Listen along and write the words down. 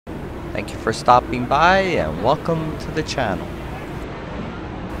Thank you for stopping by and welcome to the channel.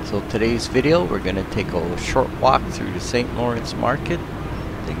 So today's video, we're going to take a short walk through the St. Lawrence Market,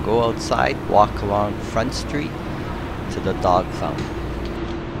 then go outside, walk along Front Street to the dog fountain.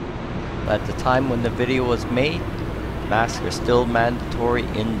 At the time when the video was made, masks are still mandatory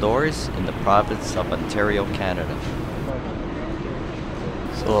indoors in the province of Ontario, Canada.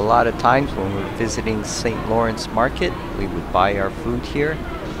 So a lot of times when we're visiting St. Lawrence Market, we would buy our food here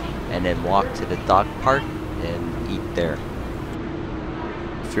and then walk to the dog park and eat there.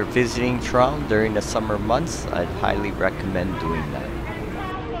 If you're visiting Toronto during the summer months, I'd highly recommend doing that.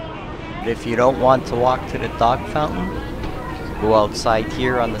 But if you don't want to walk to the dog fountain, you can go outside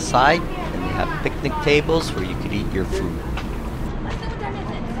here on the side and they have picnic tables where you could eat your food.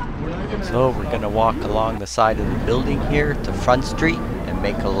 So we're going to walk along the side of the building here to Front Street and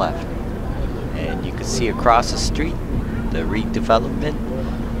make a left. And you can see across the street the redevelopment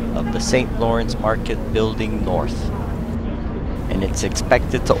of the St. Lawrence Market building north. And it's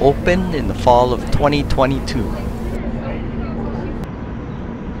expected to open in the fall of 2022.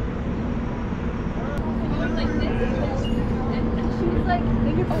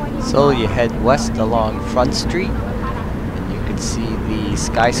 So you head west along Front Street and you can see the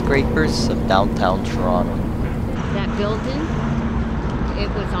skyscrapers of downtown Toronto. That building, it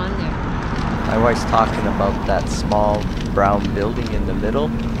was on there. My wife's talking about that small brown building in the middle,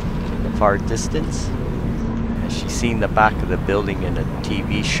 in the far distance. And she's seen the back of the building in a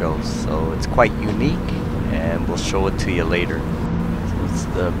TV show, so it's quite unique, and we'll show it to you later. So it's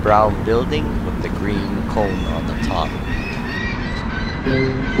the brown building with the green cone on the top.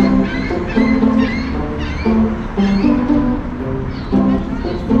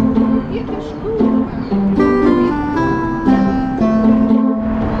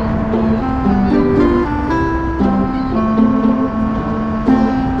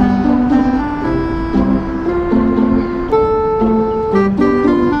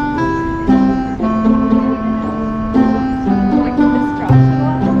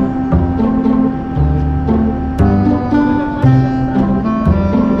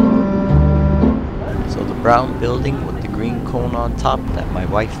 Brown building with the green cone on top that my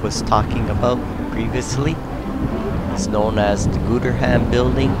wife was talking about previously is known as the Gooderham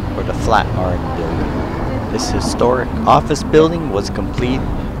building or the Flatiron building. This historic office building was completed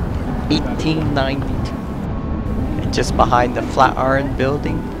in 1892. And just behind the Flatiron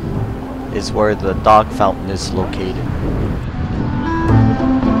building is where the dog fountain is located.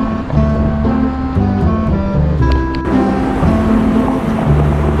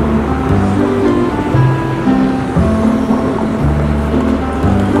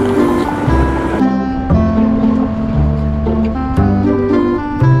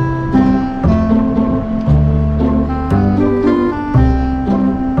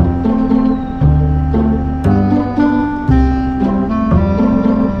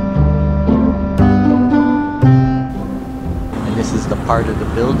 This is the part of the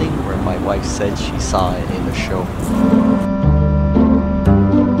building where my wife said she saw it in a show.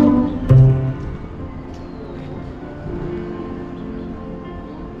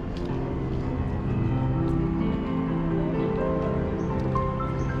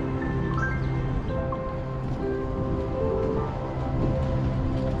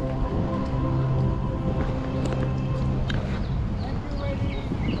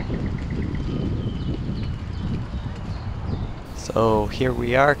 So here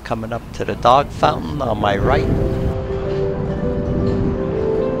we are coming up to the dog fountain on my right.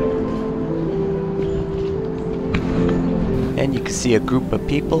 And you can see a group of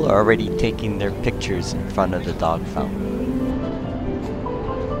people already taking their pictures in front of the dog fountain.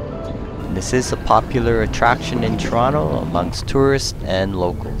 And this is a popular attraction in Toronto amongst tourists and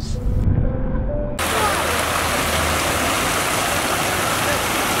locals.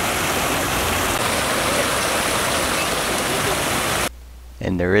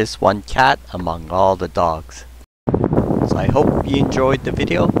 And there is one cat among all the dogs. So I hope you enjoyed the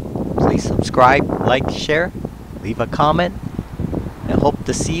video. Please subscribe, like, share, leave a comment, and hope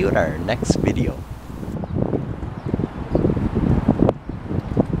to see you in our next video.